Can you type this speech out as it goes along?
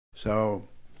So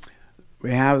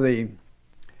we have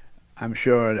I'm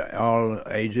sure at all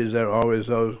ages there are always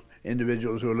those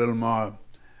individuals who are a little more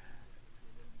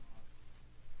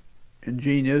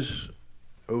ingenious,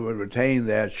 who would retain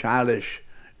their childish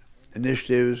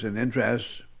initiatives and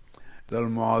interests a little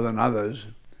more than others.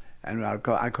 And I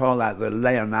call that the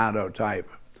Leonardo type,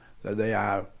 that they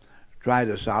try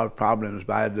to solve problems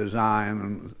by design.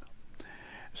 And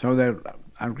so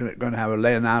I'm going to have a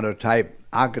Leonardo type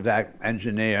architect,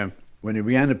 engineer. When you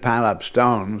began to pile up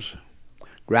stones,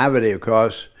 gravity, of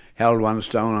course, held one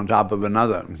stone on top of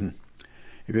another.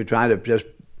 If you try to just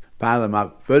pile them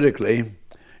up vertically,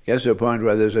 it gets to a point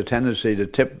where there's a tendency to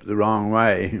tip the wrong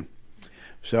way.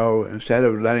 So instead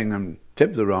of letting them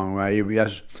tip the wrong way, you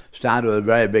just start with a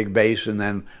very big base and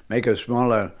then make a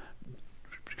smaller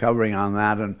covering on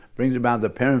that, and brings about the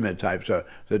pyramid type. So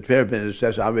the pyramid is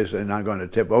just obviously not going to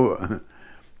tip over.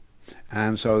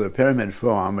 And so the pyramid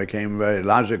form became very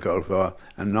logical for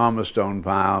an enormous stone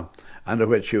pile under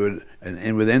which you would,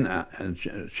 and within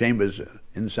chambers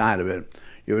inside of it,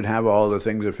 you would have all the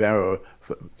things the Pharaoh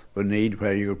would need,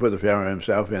 where you could put the Pharaoh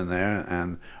himself in there,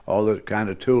 and all the kind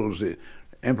of tools, the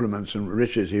implements and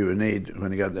riches he would need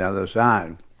when he got to the other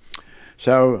side.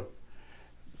 So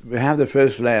we have the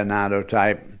first Leonardo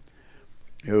type,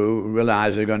 who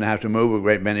realized they're going to have to move a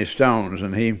great many stones,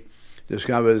 and he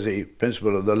discovers the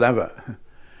principle of the lever.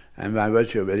 And by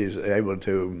virtue of it, he's able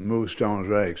to move stones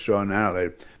very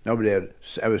extraordinarily. Nobody had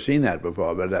ever seen that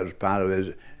before, but that was part of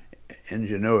his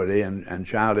ingenuity and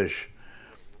childish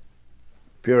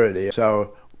purity.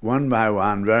 So one by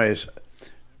one, very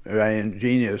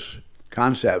ingenious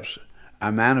concepts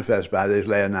are manifest by these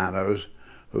Leonardos,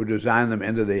 who design them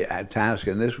into the task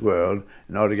in this world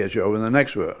in order to get you over in the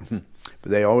next world.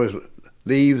 But they always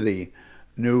leave the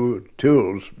new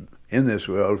tools in this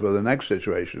world for the next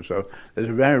situation. So there's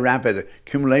a very rapid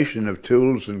accumulation of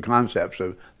tools and concepts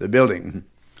of the building.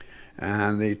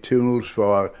 And the tools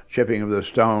for chipping of the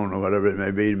stone or whatever it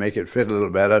may be to make it fit a little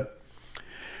better.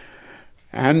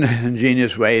 And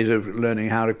ingenious ways of learning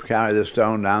how to carry the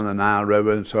stone down the Nile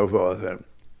River and so forth, and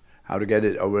how to get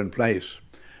it over in place.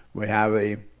 We have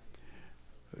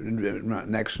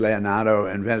next Leonardo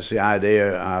invents the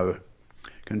idea of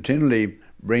continually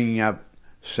bringing up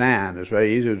sand. It's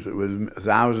very easy with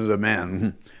thousands of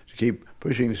men to keep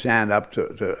pushing sand up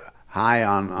to high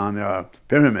on your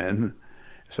pyramid,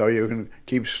 so you can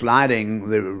keep sliding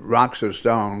the rocks of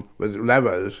stone with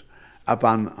levers up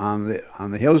on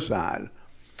the hillside.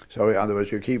 So in other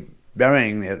words, you keep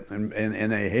burying it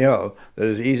in a hill that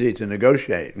is easy to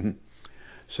negotiate.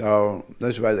 So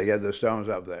that's why they get the stones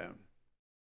up there.